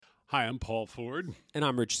Hi, I'm Paul Ford. And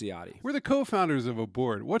I'm Rich Ciotti. We're the co-founders of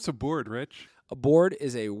Aboard. What's Aboard, Rich? Aboard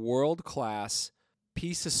is a world-class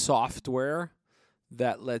piece of software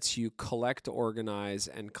that lets you collect, organize,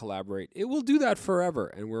 and collaborate. It will do that forever,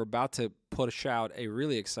 and we're about to push out a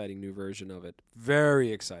really exciting new version of it.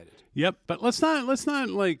 Very excited. Yep, but let's not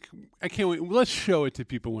like I can't wait. Let's show it to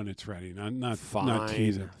people when it's ready. Not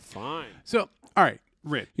tease it. Fine. So, all right,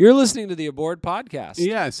 Rich. You're listening to the Aboard podcast.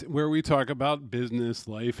 Yes, where we talk about business,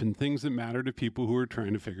 life, and things that matter to people who are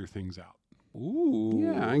trying to figure things out. Ooh.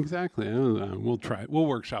 Yeah, exactly. We'll try it. We'll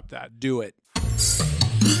workshop that. Do it.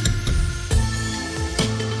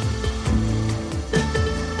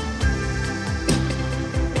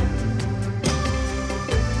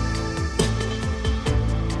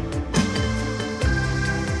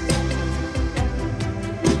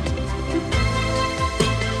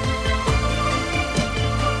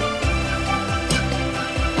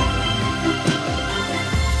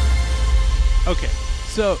 Okay,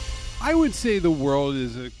 so I would say the world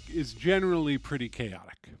is generally pretty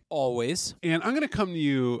chaotic. Always. And I'm going to come to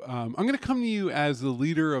you. I'm going to come to you as the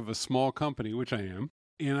leader of a small company, which I am,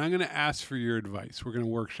 and I'm going to ask for your advice. We're going to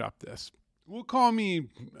workshop this. We'll call me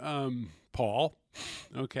Paul,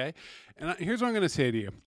 okay? And here's what I'm going to say to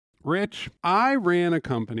you, Rich. I ran a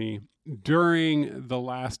company during the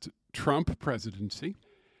last Trump presidency.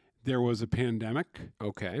 There was a pandemic.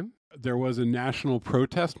 Okay. There was a national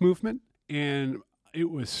protest movement. And it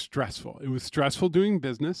was stressful. It was stressful doing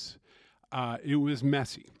business. It was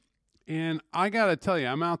messy. And I got to tell you,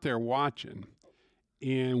 I'm out there watching,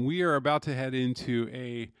 and we are about to head into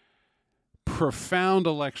a profound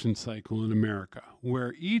election cycle in America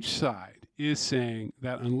where each side is saying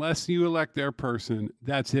that unless you elect their person,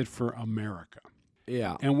 that's it for America.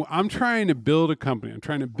 Yeah. And I'm trying to build a company. I'm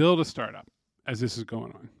trying to build a startup as this is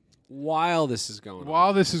going on. While this is going on.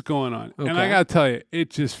 While this is going on. Okay. And I got to tell you, it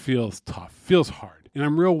just feels tough, feels hard. And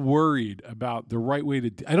I'm real worried about the right way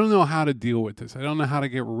to, I don't know how to deal with this. I don't know how to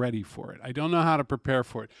get ready for it. I don't know how to prepare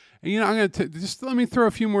for it. And, I'm going to, just let me throw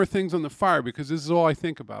a few more things on the fire because this is all I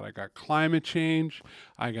think about. I got climate change.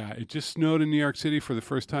 It just snowed in New York City for the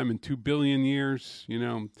first time in 2 billion years.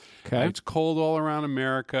 Okay. It's cold all around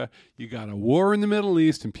America. You got a war in the Middle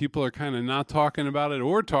East and people are kind of not talking about it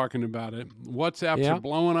or talking about it. WhatsApps are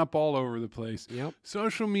blowing up all over the place. Yep.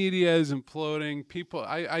 Social media is imploding. People,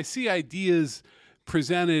 I see ideas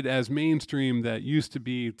presented as mainstream that used to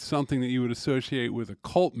be something that you would associate with a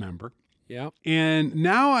cult member. Yeah. And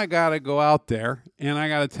now I got to go out there and I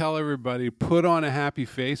got to tell everybody, put on a happy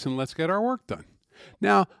face and let's get our work done.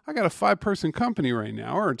 Now, I got a 5-person company right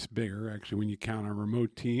now, or it's bigger actually when you count a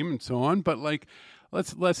remote team and so on. But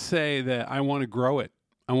let's say that I want to grow it.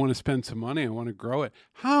 I want to spend some money. I want to grow it.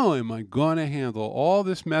 How am I going to handle all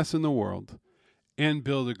this mess in the world and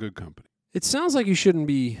build a good company? It sounds like you shouldn't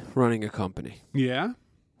be running a company. Yeah?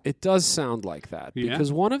 It does sound like that. Yeah? Because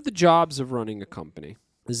one of the jobs of running a company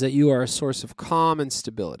is that you are a source of calm and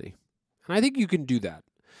stability. And I think you can do that.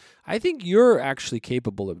 I think you're actually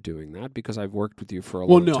capable of doing that because I've worked with you for a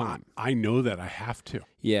long time. I know that I have to.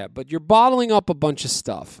 Yeah, but you're bottling up a bunch of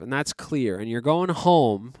stuff, and that's clear. And you're going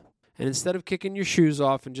home, and instead of kicking your shoes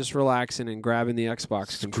off and just relaxing and grabbing the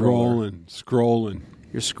Xbox controller, Scrolling.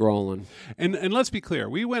 You're scrolling. And let's be clear.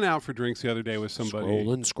 We went out for drinks the other day with somebody.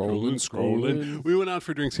 Scrolling. We went out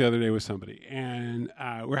for drinks the other day with somebody, and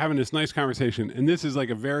we're having this nice conversation. And this is like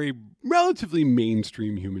a very relatively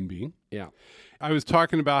mainstream human being. Yeah. I was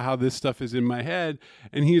talking about how this stuff is in my head,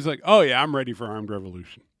 and he's like, "Oh yeah, I'm ready for armed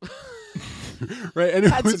revolution." Right? And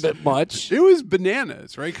That's a bit much. It was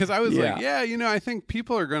bananas, right? Because I was Yeah. like, I think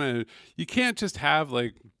people are gonna. You can't just have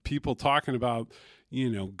like people talking about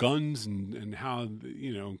guns and how,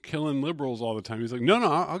 killing liberals all the time. He's like, no,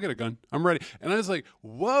 I'll get a gun. I'm ready. And I was like,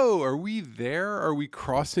 whoa, are we there? Are we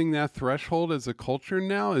crossing that threshold as a culture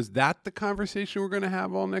now? Is that the conversation we're going to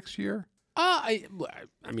have all next year? I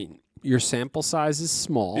mean, your sample size is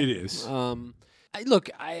small. It is.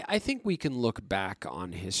 I think we can look back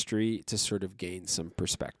on history to sort of gain some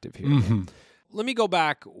perspective here. Mm-hmm. Let me go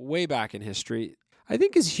way back in history. I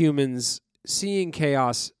think as humans, seeing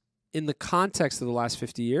chaos in the context of the last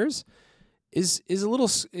 50 years is a little,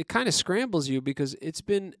 it kind of scrambles you because it's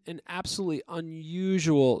been an absolutely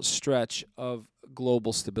unusual stretch of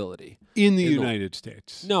global stability. In the United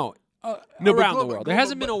States. No, No, around the world. There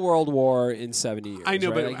hasn't been a world war in 70 years. I know,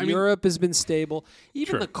 right? but Like I mean, Europe has been stable.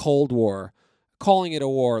 Even Sure. the Cold War, calling it a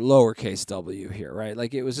war, lowercase w here, right?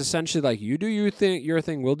 Like it was essentially like, you do your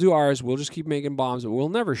thing, we'll do ours, we'll just keep making bombs, but we'll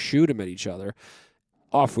never shoot them at each other.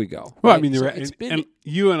 Off we go. Well, right? I mean, So and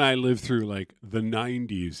you and I lived through like the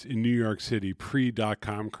 90s in New York City,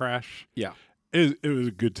 pre-.com crash. Yeah. It was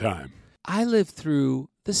a good time. I lived through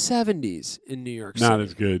the 70s in New York City. Not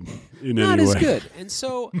as good in Not any as way. good.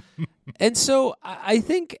 And so I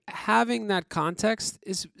think having that context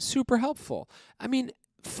is super helpful. I mean,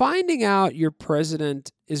 finding out your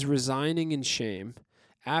president is resigning in shame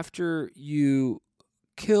after you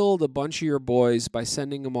killed a bunch of your boys by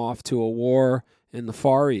sending them off to a war in the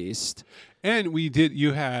Far East. And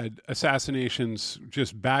you had assassinations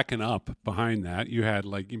just backing up behind that. You had,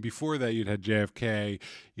 like, before that, you'd had JFK,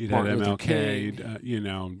 you'd Martin had Luther MLK,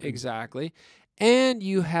 King. Exactly. And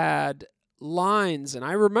you had lines, and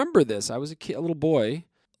I remember this, I was a little boy,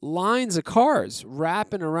 lines of cars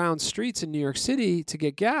wrapping around streets in New York City to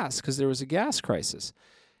get gas because there was a gas crisis.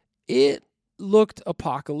 It looked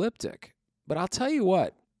apocalyptic. But I'll tell you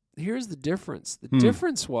what, here's the difference. The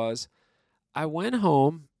difference was I went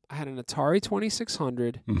home, I had an Atari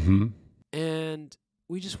 2600, and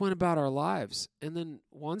we just went about our lives. And then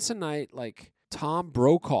once a night, like, Tom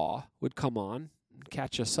Brokaw would come on and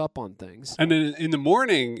catch us up on things. And then in the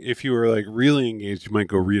morning, if you were, like, really engaged, you might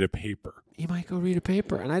go read a paper. You might go read a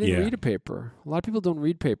paper. And I didn't read a paper. A lot of people don't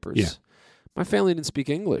read papers. Yeah. My family didn't speak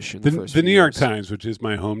English in the first few The New York years. Times, which is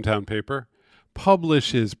my hometown paper,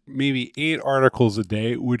 publishes maybe 8 articles a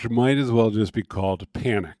day, which might as well just be called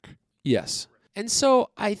Panic. Yes. And so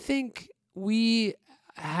I think we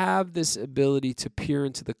have this ability to peer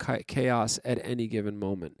into the chaos at any given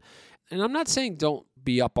moment. And I'm not saying don't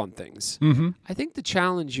be up on things. I think the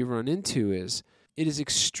challenge you run into is it is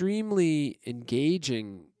extremely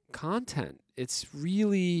engaging content. It's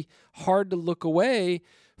really hard to look away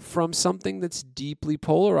from something that's deeply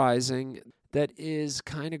polarizing that is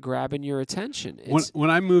kind of grabbing your attention. When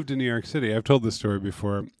I moved to New York City, I've told this story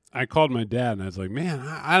before, I called my dad and I was like, man,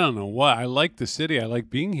 I don't know what. I like the city. I like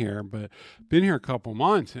being here, but been here a couple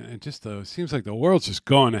months and it just seems like the world's just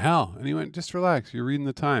going to hell. And he went, just relax. You're reading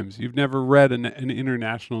the Times. You've never read an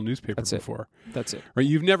international newspaper before. That's it. Right?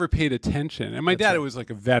 You've never paid attention. And my dad right. was like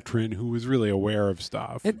a veteran who was really aware of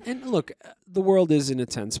stuff. And look, the world is an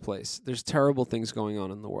intense place. There's terrible things going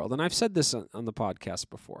on in the world. And I've said this on the podcast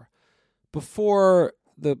before. Before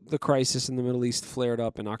the crisis in the Middle East flared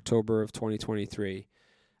up in October of 2023,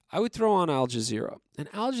 I would throw on Al Jazeera. And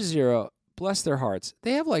Al Jazeera, bless their hearts,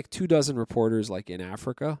 they have like 24 reporters like in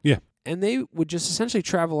Africa. Yeah. And they would just essentially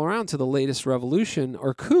travel around to the latest revolution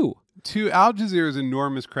or coup. To Al Jazeera's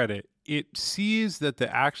enormous credit, it sees that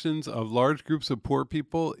the actions of large groups of poor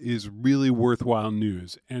people is really worthwhile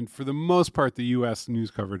news. And for the most part, the U.S.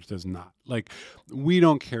 news coverage does not. Like, we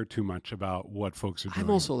don't care too much about what folks are doing.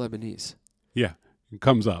 I'm also Lebanese. Yeah. It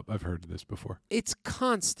comes up. I've heard this before. It's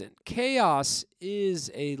constant. Chaos is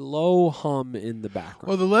a low hum in the background.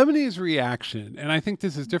 Well, the Lebanese reaction, and I think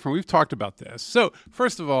this is different. We've talked about this. So,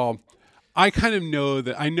 first of all, I kind of know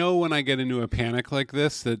that I know when I get into a panic like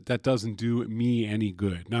this that doesn't do me any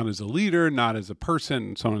good. Not as a leader, not as a person,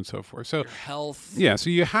 and so on and so forth. So, your health. Yeah, so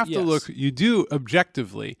you have to look, you do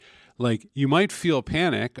objectively. Like, you might feel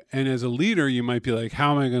panic, and as a leader, you might be like,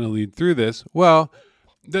 how am I going to lead through this? Well,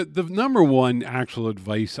 the number one actual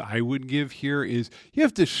advice I would give here is you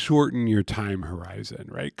have to shorten your time horizon,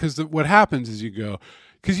 right? Because what happens is you go,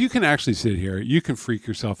 because you can actually sit here, you can freak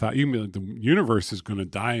yourself out. You can be like, the universe is going to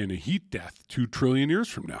die in a heat death 2 trillion years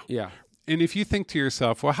from now. Yeah. And if you think to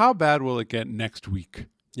yourself, well, how bad will it get next week?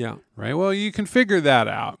 Yeah. Right. Well, you can figure that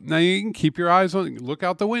out. Now you can keep your eyes on, look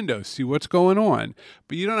out the window, see what's going on.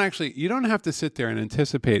 But you don't have to sit there and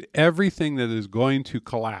anticipate everything that is going to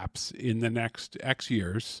collapse in the next X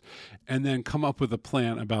years and then come up with a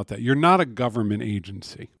plan about that. You're not a government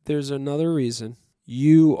agency. There's another reason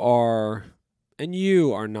you are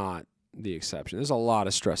not the exception. There's a lot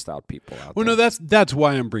of stressed out people out there. Well, no, that's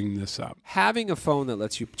why I'm bringing this up. Having a phone that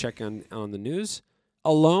lets you check on the news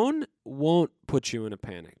alone won't put you in a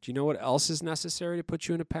panic. Do you know what else is necessary to put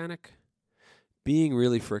you in a panic? Being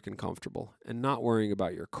really freaking comfortable and not worrying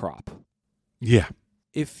about your crop. Yeah.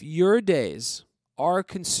 If your days are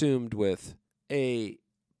consumed with a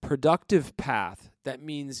productive path, that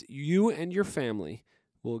means you and your family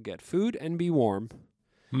will get food and be warm.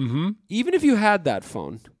 Mm-hmm. Even if you had that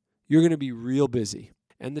phone, you're going to be real busy.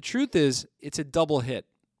 And the truth is, it's a double hit.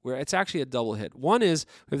 Where it's actually a double hit. One is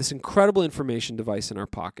we have this incredible information device in our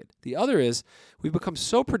pocket. The other is we've become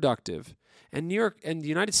so productive, and New York and the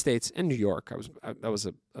United States and New York, that was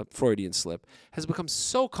a Freudian slip, has become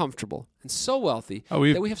so comfortable and so wealthy that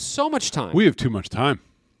we have so much time. We have too much time.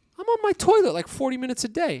 I'm on my toilet like 40 minutes a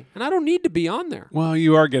day, and I don't need to be on there. Well,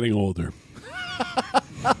 you are getting older.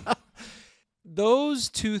 Those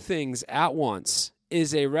two things at once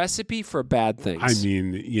is a recipe for bad things. I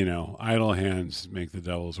mean, idle hands make the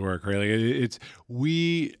devil's work, right? Like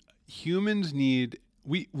we humans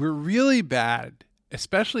we're really bad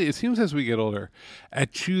especially it seems as we get older,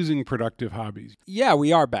 at choosing productive hobbies. Yeah,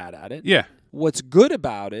 we are bad at it. Yeah. What's good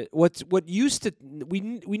about it? What used to we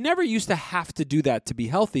never used to have to do that to be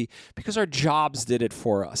healthy because our jobs did it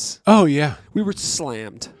for us. Oh yeah. We were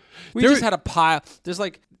slammed. We There just were- had a pile. There's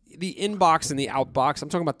like the inbox and the outbox. I'm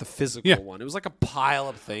talking about the physical one. It was like a pile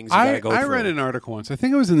of things you got to go I through. read an article once. I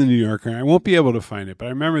think it was in the New Yorker. I won't be able to find it, but I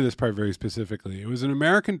remember this part very specifically. It was an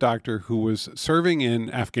American doctor who was serving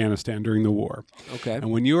in Afghanistan during the war. Okay.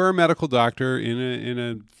 And when you are a medical doctor in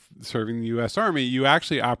a serving the U.S. Army, you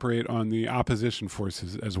actually operate on the opposition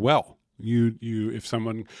forces as well. You if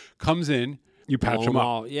someone comes in, you patch them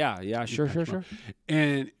up. Yeah, sure.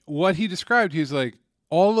 And what he described, he's like,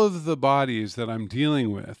 all of the bodies that I'm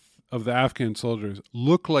dealing with of the Afghan soldiers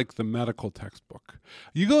look like the medical textbook.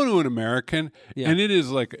 You go to an American, and it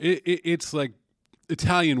is like it's like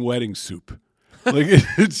Italian wedding soup. Like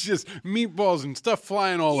it's just meatballs and stuff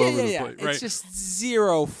flying all over the place, right? It's just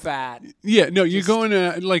zero fat. Yeah, no, you go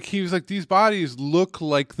into like he was like these bodies look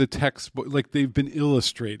like the textbook, like they've been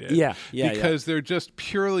illustrated. Yeah, because they're just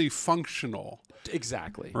purely functional.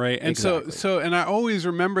 Exactly. Right. And exactly. so and I always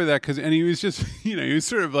remember that and he was just, he was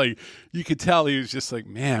sort of like, you could tell he was just like,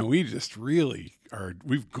 man, we just really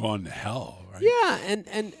we've gone to hell. Right. Yeah.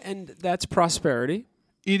 And that's prosperity.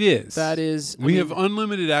 It is. That is. We have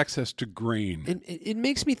unlimited access to grain. And it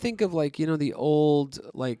makes me think of like, the old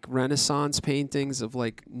like Renaissance paintings of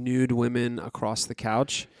like nude women across the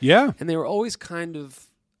couch. Yeah. And they were always kind of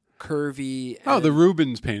curvy. Oh, the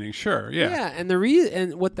Rubens painting, sure, yeah. Yeah,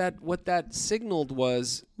 and what that signaled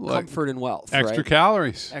was comfort and wealth, extra right?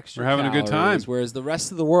 calories. Extra We're having a good time. Whereas the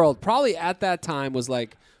rest of the world, probably at that time, was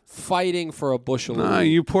like fighting for a bushel of wheat.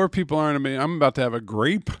 You poor people aren't amazing. I'm about to have a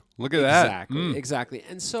grape. Look at that. Exactly.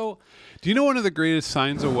 And so, do you know one of the greatest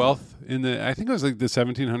signs of wealth I think it was like the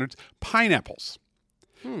 1700s? Pineapples.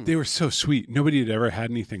 They were so sweet. Nobody had ever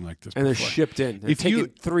had anything like this and before. they're shipped in. They're taking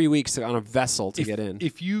 3 weeks on a vessel to get in.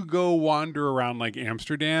 If you go wander around like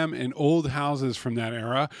Amsterdam, and old houses from that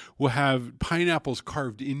era will have pineapples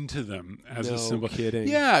carved into them as a symbol. No kidding.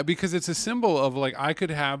 Yeah, because it's a symbol of like I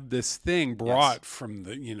could have this thing brought from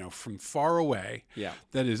from far away. Yeah.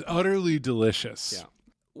 That is utterly delicious. Yeah.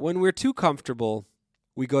 When we're too comfortable,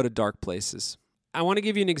 we go to dark places. I want to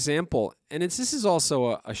give you an example, and this is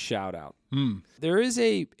also a shout out. There is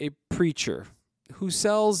a preacher who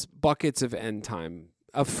sells buckets of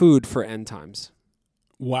food for end times.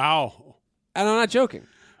 Wow. And I'm not joking.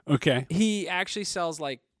 Okay. He actually sells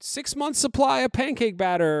like 6 months supply of pancake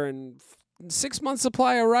batter and 6 months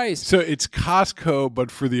supply of rice. So it's Costco, but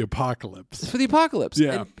for the apocalypse. For the apocalypse.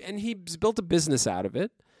 Yeah. And he's built a business out of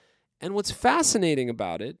it. And what's fascinating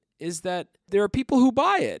about it is that there are people who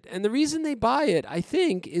buy it. And the reason they buy it, I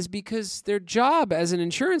think, is because their job as an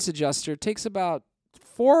insurance adjuster takes about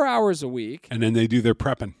 4 hours a week. And then they do their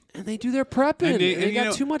prepping. And they do their prepping. And they got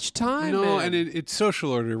know, too much time. No, man. and it's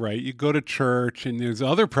social order, right? You go to church, and there's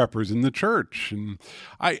other preppers in the church, and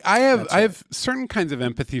I have certain kinds of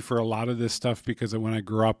empathy for a lot of this stuff because when I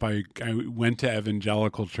grew up, I went to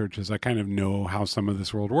evangelical churches. I kind of know how some of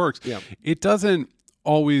this world works. Yeah. It doesn't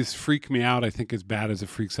always freak me out, I think, as bad as it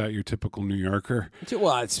freaks out your typical New Yorker.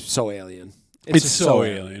 Well, it's so alien. It's so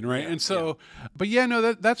alien, right? Yeah, and so, but yeah,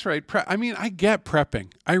 no, that's right. I mean, I get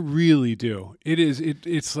prepping. I really do.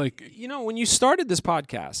 It's like, when you started this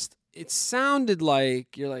podcast, it sounded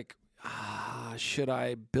like you're like, should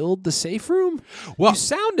I build the safe room? Well, you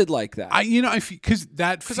sounded like that.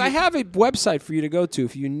 Because I have a website for you to go to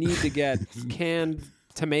if you need to get canned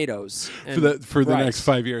tomatoes for the next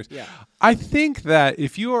 5 years. Yeah. I think that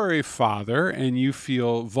if you are a father and you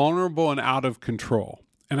feel vulnerable and out of control,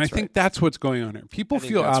 and I think that's what's going on here. People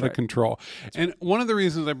feel out of control. And one of the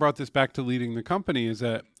reasons I brought this back to leading the company is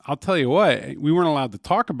that I'll tell you what, we weren't allowed to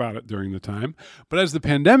talk about it during the time, but as the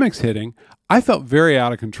pandemic's hitting, I felt very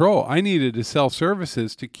out of control. I needed to sell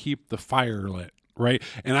services to keep the fire lit. Right.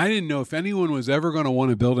 And I didn't know if anyone was ever going to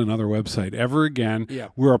want to build another website ever again. Yeah.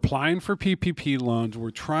 We're applying for PPP loans.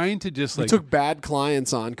 We're trying to just we took bad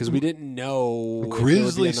clients on because we didn't know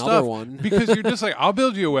grisly stuff. One. Because you're just like, I'll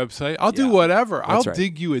build you a website. I'll do whatever. I'll right.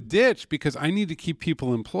 dig you a ditch because I need to keep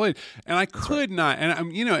people employed. And I could not. And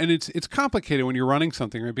I'm, and it's complicated when you're running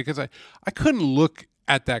something, right? Because I couldn't look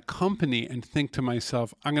at that company and think to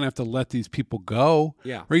myself, I'm going to have to let these people go.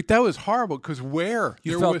 Yeah. Right. That was horrible because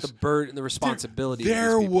you felt the burden, the responsibility.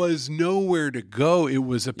 There was nowhere to go. It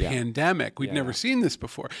was a pandemic. We'd never seen this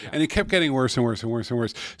before. Yeah. And it kept getting worse and worse and worse and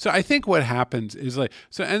worse. So I think what happens is and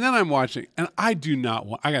then I'm watching, and I do not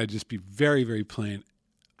want, I got to just be very, very plain.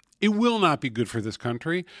 It will not be good for this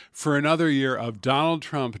country for another year of Donald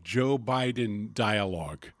Trump, Joe Biden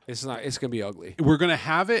dialogue. It's not. It's going to be ugly. We're going to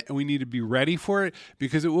have it, and we need to be ready for it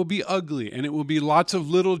because it will be ugly, and it will be lots of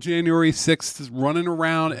little January 6th running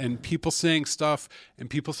around and people saying stuff and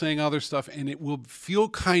people saying other stuff, and it will feel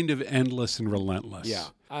kind of endless and relentless.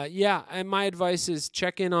 Yeah. And my advice is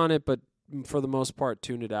check in on it, but for the most part,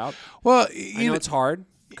 tune it out. Well, I know it's hard.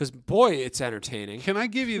 Because, boy, it's entertaining. Can I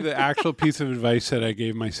give you the actual piece of advice that I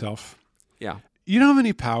gave myself? Yeah. You don't have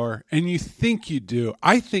any power, and you think you do.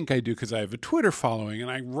 I think I do because I have a Twitter following, and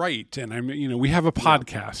I write, and we have a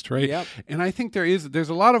podcast, right? Yep. And I think there's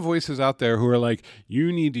a lot of voices out there who are like,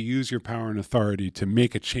 you need to use your power and authority to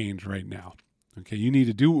make a change right now. Okay, you need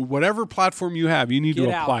to do whatever platform you have. You need to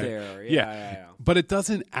apply out there. it. Yeah. But it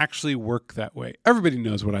doesn't actually work that way. Everybody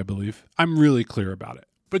knows what I believe. I'm really clear about it.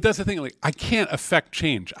 But that's the thing. Like, I can't affect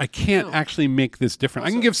change. I can't actually make this different.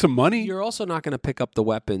 I can give some money. You're also not going to pick up the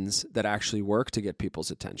weapons that actually work to get people's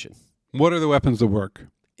attention. What are the weapons that work?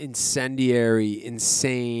 Incendiary,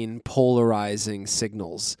 insane, polarizing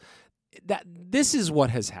signals. This is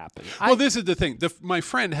what has happened. Well, this is the thing. My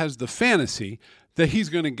friend has the fantasy that he's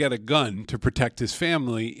going to get a gun to protect his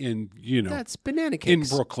family in, that's banana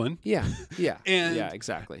cakes. in Brooklyn. Yeah. And, yeah,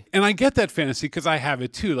 exactly. And I get that fantasy because I have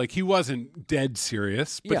it too. Like, he wasn't dead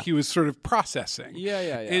serious, but he was sort of processing. Yeah.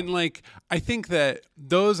 And like, I think that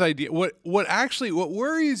those ideas, what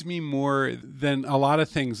worries me more than a lot of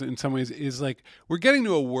things in some ways is like,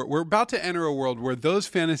 we're about to enter a world where those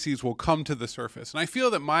fantasies will come to the surface. And I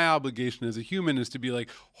feel that my obligation as a human is to be like,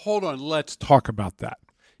 hold on, let's talk about that.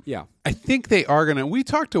 Yeah. I think they are going to. We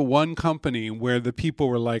talked to one company where the people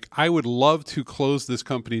were like, I would love to close this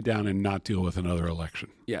company down and not deal with another election.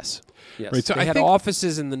 Yes. Right, so they had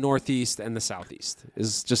offices in the Northeast and the Southeast,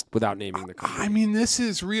 is just without naming the company. I mean, this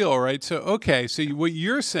is real, right? So, okay. So what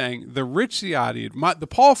you're saying, the rich Ziadi, the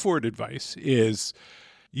Paul Ford advice is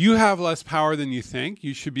you have less power than you think.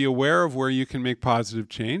 You should be aware of where you can make positive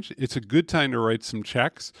change. It's a good time to write some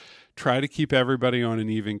checks. Try to keep everybody on an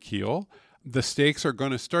even keel. The stakes are going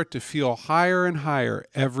to start to feel higher and higher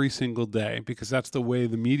every single day because that's the way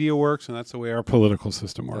the media works and that's the way our political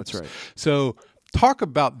system works. That's right. So talk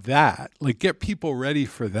about that, like get people ready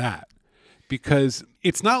for that because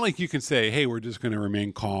it's not like you can say, hey, we're just going to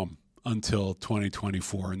remain calm until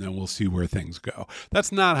 2024 and then we'll see where things go.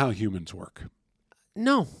 That's not how humans work.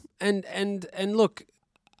 No. And look,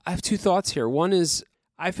 I have two thoughts here. One is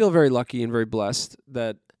I feel very lucky and very blessed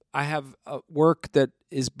that I have work that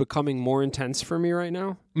is becoming more intense for me right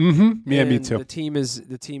now. Mm-hmm. Yeah, and me too. The team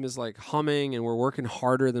is like humming, and we're working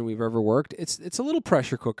harder than we've ever worked. It's a little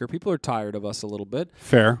pressure cooker. People are tired of us a little bit.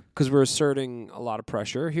 Fair. Because we're asserting a lot of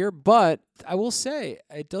pressure here. But I will say,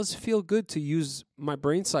 it does feel good to use my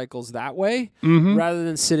brain cycles that way rather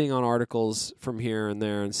than sitting on articles from here and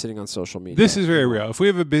there and sitting on social media. This is very real. If we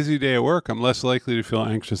have a busy day at work, I'm less likely to feel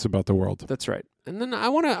anxious about the world. That's right. And then I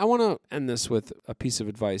want to end this with a piece of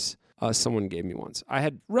advice someone gave me once. I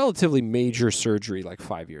had relatively major surgery like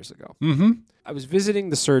 5 years ago. Mm-hmm. I was visiting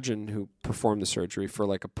the surgeon who performed the surgery for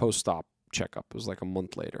like a post-op checkup. It was like a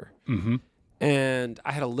month later. Mm-hmm. And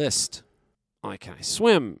I had a list. Like, can I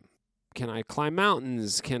swim? Can I climb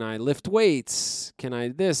mountains? Can I lift weights? Can I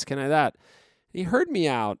this? Can I that? And he heard me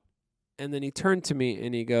out, and then he turned to me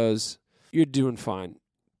and he goes, "You're doing fine.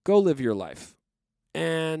 Go live your life."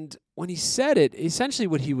 And when he said it, essentially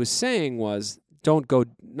what he was saying was, don't go,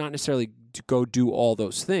 not necessarily to go do all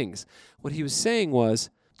those things. What he was saying was,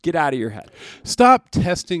 get out of your head. Stop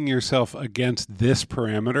testing yourself against this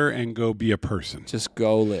parameter and go be a person. Just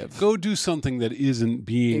go live. Go do something that isn't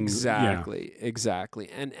being... Exactly.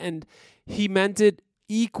 And he meant it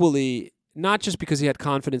equally, not just because he had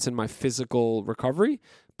confidence in my physical recovery,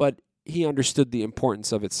 but he understood the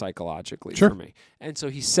importance of it psychologically for me. And so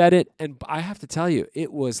he said it, and I have to tell you,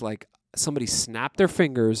 it was like somebody snapped their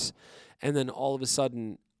fingers, and then all of a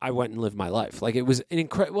sudden, I went and lived my life. Like, it was an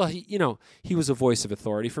incredible... Well, he was a voice of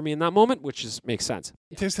authority for me in that moment, which makes sense.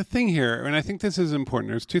 There's a thing here, and I think this is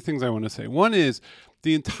important. There's two things I want to say. One is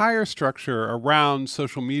the entire structure around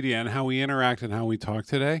social media and how we interact and how we talk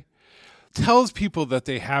today tells people that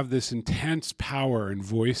they have this intense power and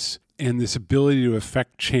voice and this ability to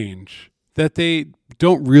affect change that they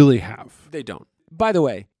don't really have. They don't. By the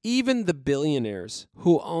way, even the billionaires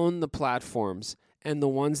who own the platforms and the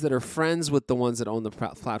ones that are friends with the ones that own the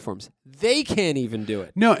platforms, they can't even do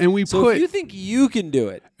it. No, and If you think you can do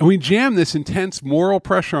it, and we jam this intense moral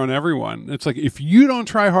pressure on everyone. It's like, if you don't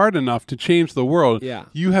try hard enough to change the world,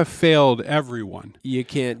 you have failed everyone. You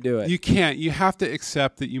can't do it. You can't. You have to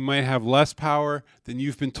accept that you might have less power than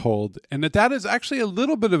you've been told, and that is actually a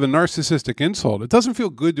little bit of a narcissistic insult. It doesn't feel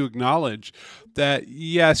good to acknowledge that,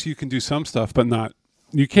 yes, you can do some stuff, but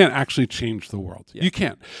you can't actually change the world. Yeah. You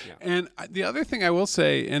can't. Yeah. And the other thing I will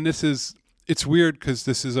say, and it's weird because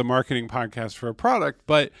this is a marketing podcast for a product,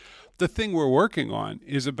 but the thing we're working on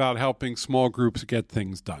is about helping small groups get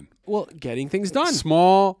things done. Well, getting things done.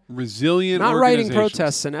 Small, resilient Not organizations. writing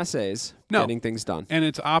protests and essays. No. Getting things done. And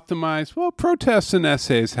it's optimized. Well, protests and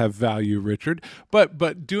essays have value, Richard.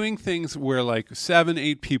 But doing things where like 7,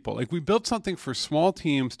 8 people, like we built something for small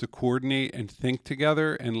teams to coordinate and think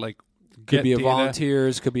together and like could be data.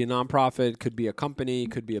 Volunteers, could be a nonprofit, could be a company,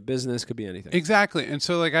 could be a business, could be anything. Exactly. And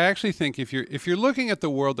so like I actually think if you're looking at the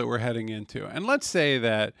world that we're heading into, and let's say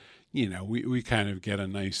that, we kind of get a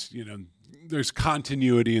nice, there's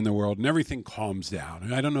continuity in the world and everything calms down.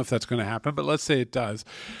 And I don't know if that's going to happen, but let's say it does.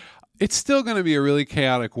 It's still going to be a really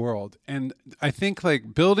chaotic world. And I think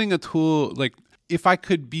like building a tool, like if I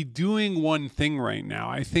could be doing one thing right now,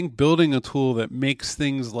 I think building a tool that makes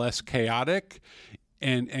things less chaotic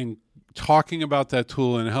and talking about that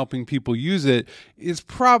tool and helping people use it is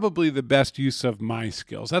probably the best use of my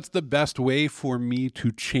skills. That's the best way for me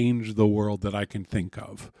to change the world that I can think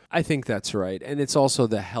of. I think that's right. And it's also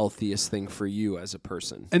the healthiest thing for you as a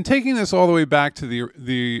person. And taking this all the way back to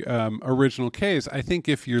the original case, I think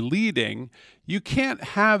if you're leading, you can't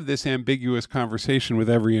have this ambiguous conversation with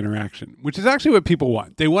every interaction, which is actually what people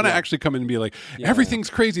want. They want to actually come in and be like, everything's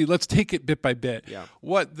crazy. Let's take it bit by bit. Yeah.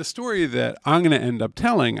 What the story that I'm going to end up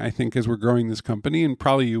telling, I think, as we're growing this company, and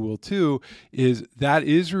probably you will too, is that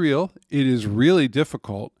is real. It is really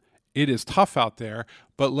difficult. It is tough out there,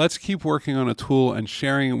 but let's keep working on a tool and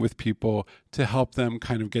sharing it with people to help them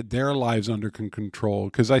kind of get their lives under control,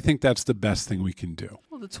 because I think that's the best thing we can do.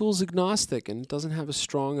 Well, the tool's agnostic and doesn't have a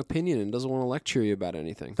strong opinion and doesn't want to lecture you about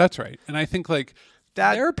anything. That's right. And I think like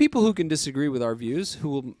that... There are people who can disagree with our views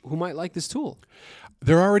who might like this tool.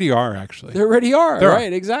 There already are, actually. There already are,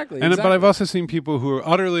 right? Exactly. But I've also seen people who are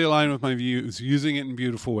utterly aligned with my views using it in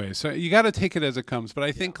beautiful ways. So you got to take it as it comes. But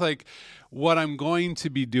I think like what I'm going to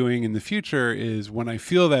be doing in the future is when I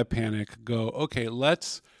feel that panic, go, okay,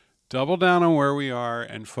 let's double down on where we are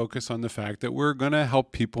and focus on the fact that we're going to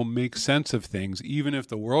help people make sense of things, even if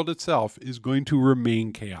the world itself is going to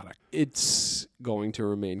remain chaotic. It's going to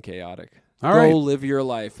remain chaotic. All right. Go live your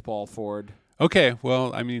life, Paul Ford. Okay,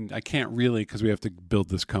 well, I mean, I can't really because we have to build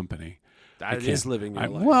this company. That is living your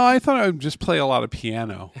life. Well, I thought I would just play a lot of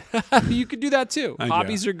piano. You could do that too.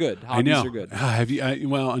 Hobbies are good. Hobbies are good. Have you?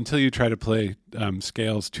 Well, until you try to play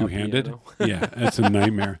scales two-handed. Yeah, that's a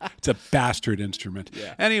nightmare. It's a bastard instrument.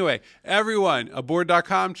 Yeah. Anyway, everyone,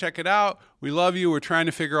 aboard.com, check it out. We love you. We're trying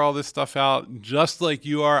to figure all this stuff out just like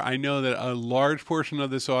you are. I know that a large portion of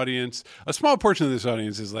this audience, a small portion of this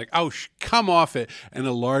audience is like, oh, come off it. And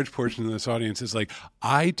a large portion of this audience is like,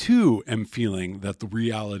 I too am feeling that the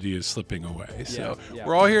reality is slipping away. So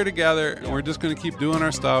we're all here together and we're just going to keep doing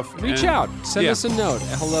our stuff. Reach out. Send us a note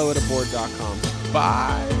at hello@aboard.com.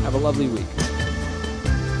 Bye. Have a lovely week.